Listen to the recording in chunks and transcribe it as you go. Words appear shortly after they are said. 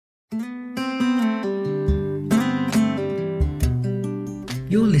You're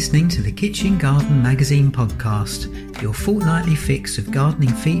listening to the Kitchen Garden Magazine podcast, your fortnightly fix of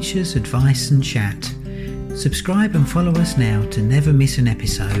gardening features, advice and chat. Subscribe and follow us now to never miss an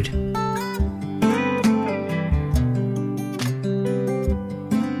episode.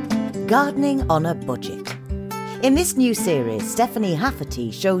 Gardening on a budget. In this new series, Stephanie Hafferty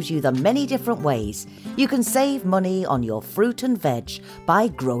shows you the many different ways you can save money on your fruit and veg by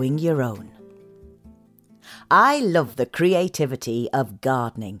growing your own. I love the creativity of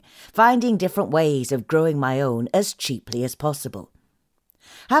gardening, finding different ways of growing my own as cheaply as possible.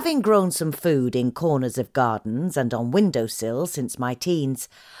 Having grown some food in corners of gardens and on windowsills since my teens,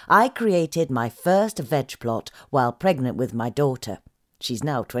 I created my first veg plot while pregnant with my daughter. She's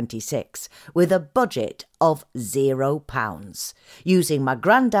now 26, with a budget of £0, using my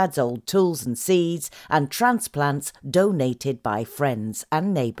granddad's old tools and seeds and transplants donated by friends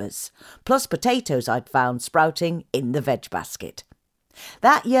and neighbours, plus potatoes I'd found sprouting in the veg basket.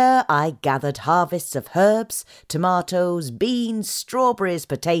 That year I gathered harvests of herbs, tomatoes, beans, strawberries,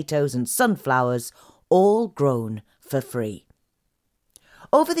 potatoes and sunflowers, all grown for free.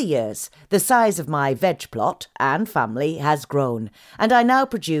 Over the years, the size of my veg plot and family has grown, and I now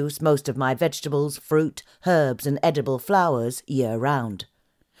produce most of my vegetables, fruit, herbs and edible flowers year-round.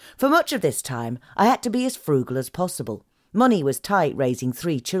 For much of this time, I had to be as frugal as possible. Money was tight raising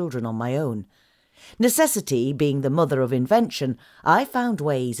 3 children on my own. Necessity being the mother of invention, I found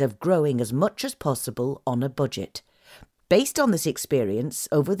ways of growing as much as possible on a budget. Based on this experience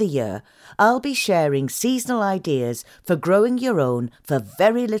over the year, I'll be sharing seasonal ideas for growing your own for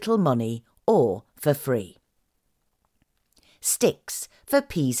very little money or for free. Sticks for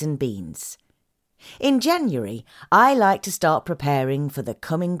peas and beans. In January, I like to start preparing for the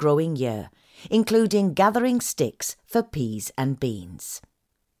coming growing year, including gathering sticks for peas and beans.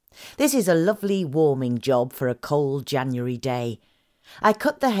 This is a lovely warming job for a cold January day. I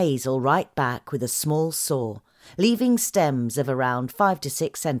cut the hazel right back with a small saw, leaving stems of around 5 to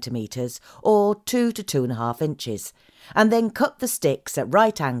 6 centimetres or 2 to 2.5 inches, and then cut the sticks at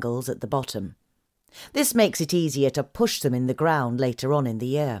right angles at the bottom. This makes it easier to push them in the ground later on in the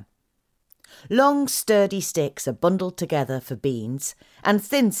year. Long sturdy sticks are bundled together for beans and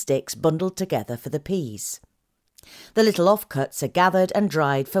thin sticks bundled together for the peas. The little offcuts are gathered and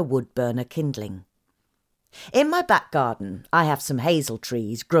dried for wood burner kindling. In my back garden, I have some hazel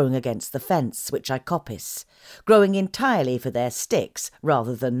trees growing against the fence, which I coppice, growing entirely for their sticks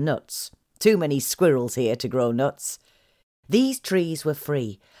rather than nuts. Too many squirrels here to grow nuts. These trees were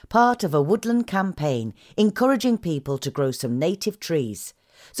free, part of a woodland campaign encouraging people to grow some native trees,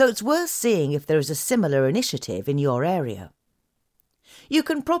 so it's worth seeing if there is a similar initiative in your area. You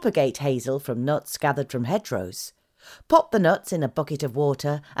can propagate hazel from nuts gathered from hedgerows. Pop the nuts in a bucket of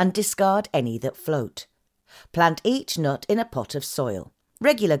water and discard any that float. Plant each nut in a pot of soil.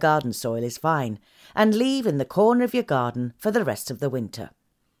 Regular garden soil is fine, and leave in the corner of your garden for the rest of the winter.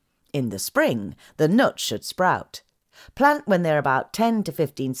 In the spring, the nuts should sprout. Plant when they're about 10 to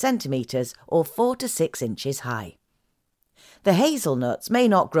 15 centimetres or 4 to 6 inches high. The hazelnuts may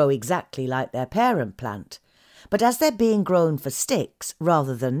not grow exactly like their parent plant, but as they're being grown for sticks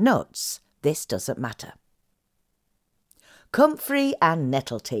rather than nuts, this doesn't matter. Comfrey and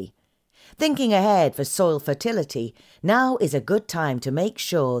nettle tea. Thinking ahead for soil fertility, now is a good time to make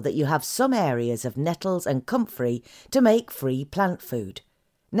sure that you have some areas of nettles and comfrey to make free plant food.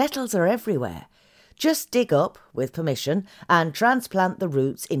 Nettles are everywhere. Just dig up, with permission, and transplant the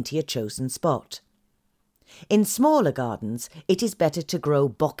roots into your chosen spot. In smaller gardens, it is better to grow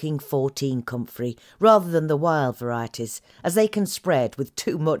Bocking 14 comfrey rather than the wild varieties, as they can spread with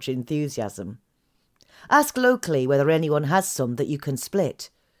too much enthusiasm. Ask locally whether anyone has some that you can split.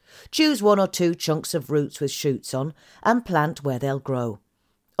 Choose 1 or 2 chunks of roots with shoots on and plant where they'll grow.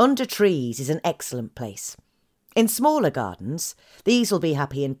 Under trees is an excellent place. In smaller gardens, these will be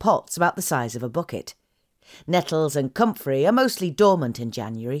happy in pots about the size of a bucket. Nettles and comfrey are mostly dormant in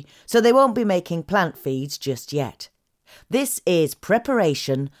January, so they won't be making plant feeds just yet. This is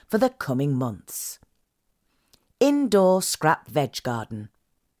preparation for the coming months. Indoor scrap veg garden.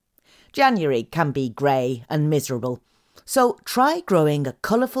 January can be grey and miserable, so try growing a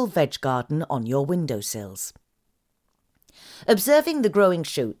colourful veg garden on your windowsills. Observing the growing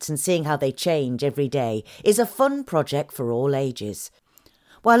shoots and seeing how they change every day is a fun project for all ages,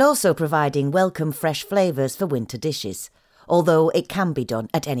 while also providing welcome fresh flavours for winter dishes, although it can be done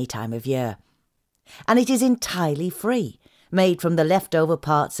at any time of year. And it is entirely free, made from the leftover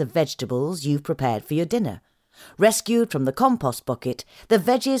parts of vegetables you've prepared for your dinner. Rescued from the compost bucket, the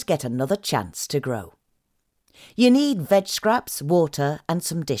veggies get another chance to grow. You need veg scraps, water and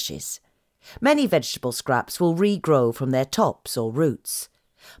some dishes. Many vegetable scraps will regrow from their tops or roots.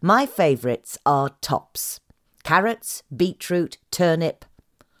 My favourites are tops: carrots, beetroot, turnip;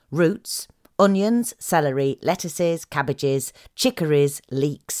 roots: onions, celery, lettuces, cabbages, chicories,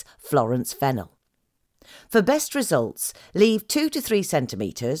 leeks, Florence fennel. For best results, leave 2 to 3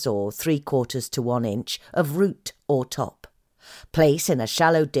 centimetres or 3/4 to 1 inch of root or top. Place in a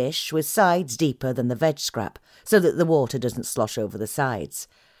shallow dish with sides deeper than the veg scrap so that the water doesn't slosh over the sides.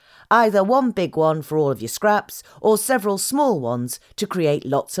 Either one big one for all of your scraps or several small ones to create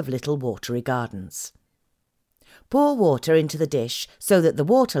lots of little watery gardens. Pour water into the dish so that the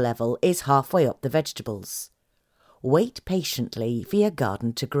water level is halfway up the vegetables. Wait patiently for your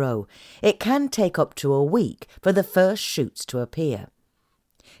garden to grow. It can take up to a week for the first shoots to appear.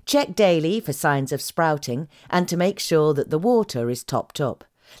 Check daily for signs of sprouting and to make sure that the water is topped up.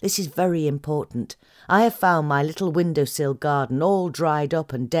 This is very important. I have found my little windowsill garden all dried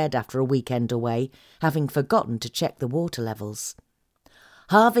up and dead after a weekend away, having forgotten to check the water levels.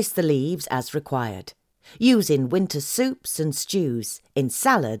 Harvest the leaves as required. Use in winter soups and stews, in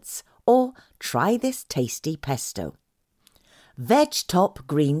salads, or try this tasty pesto. Veg top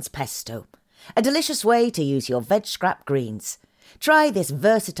greens pesto. A delicious way to use your veg scrap greens. Try this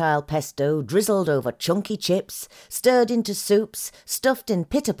versatile pesto drizzled over chunky chips, stirred into soups, stuffed in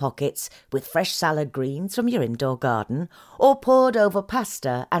pitta pockets with fresh salad greens from your indoor garden, or poured over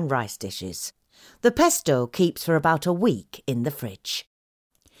pasta and rice dishes. The pesto keeps for about a week in the fridge.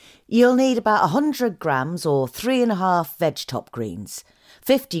 You'll need about 100 grams or 3½ veg top greens,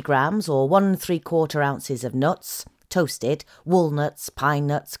 50 grams or 1 3/4 ounces of nuts, toasted, walnuts, pine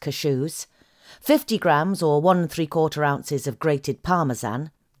nuts, cashews, 50 grams or 1 3/4 ounces of grated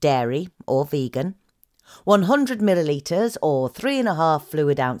parmesan, dairy or vegan, 100 millilitres or 3½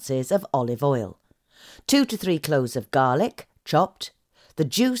 fluid ounces of olive oil, 2 to 3 cloves of garlic, chopped, the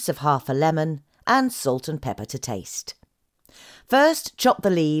juice of half a lemon, and salt and pepper to taste. First, chop the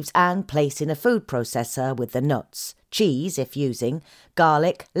leaves and place in a food processor with the nuts, cheese if using,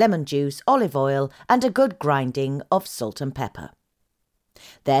 garlic, lemon juice, olive oil, and a good grinding of salt and pepper.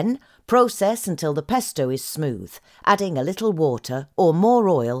 Then, process until the pesto is smooth, adding a little water or more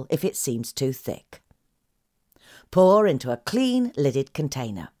oil if it seems too thick. Pour into a clean, lidded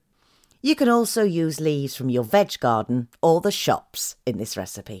container. You can also use leaves from your veg garden or the shops in this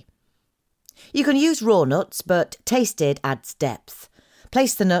recipe. You can use raw nuts, but tasted adds depth.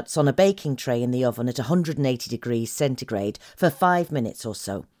 Place the nuts on a baking tray in the oven at 180 degrees centigrade for 5 minutes or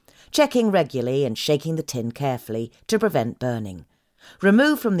so, checking regularly and shaking the tin carefully to prevent burning.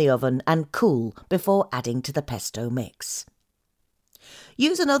 Remove from the oven and cool before adding to the pesto mix.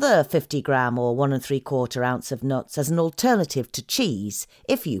 Use another 50 gram or 1 3/4 ounce of nuts as an alternative to cheese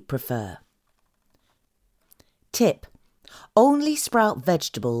if you prefer. Tip: only sprout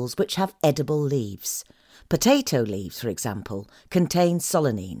vegetables which have edible leaves. Potato leaves, for example, contain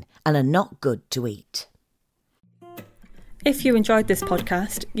solanine and are not good to eat. If you enjoyed this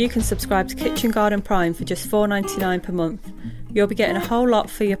podcast, you can subscribe to Kitchen Garden Prime for just $4.99 per month. You'll be getting a whole lot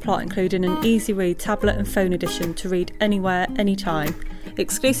for your plot, including an easy read tablet and phone edition to read anywhere, anytime,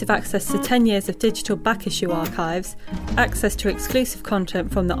 exclusive access to 10 years of digital back issue archives, access to exclusive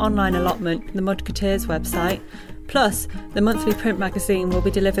content from the online allotment, the Mudketeers website, plus the monthly print magazine will be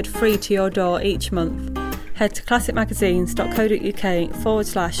delivered free to your door each month. Head to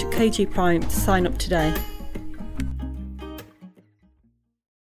classicmagazines.co.uk/KG Prime to sign up today.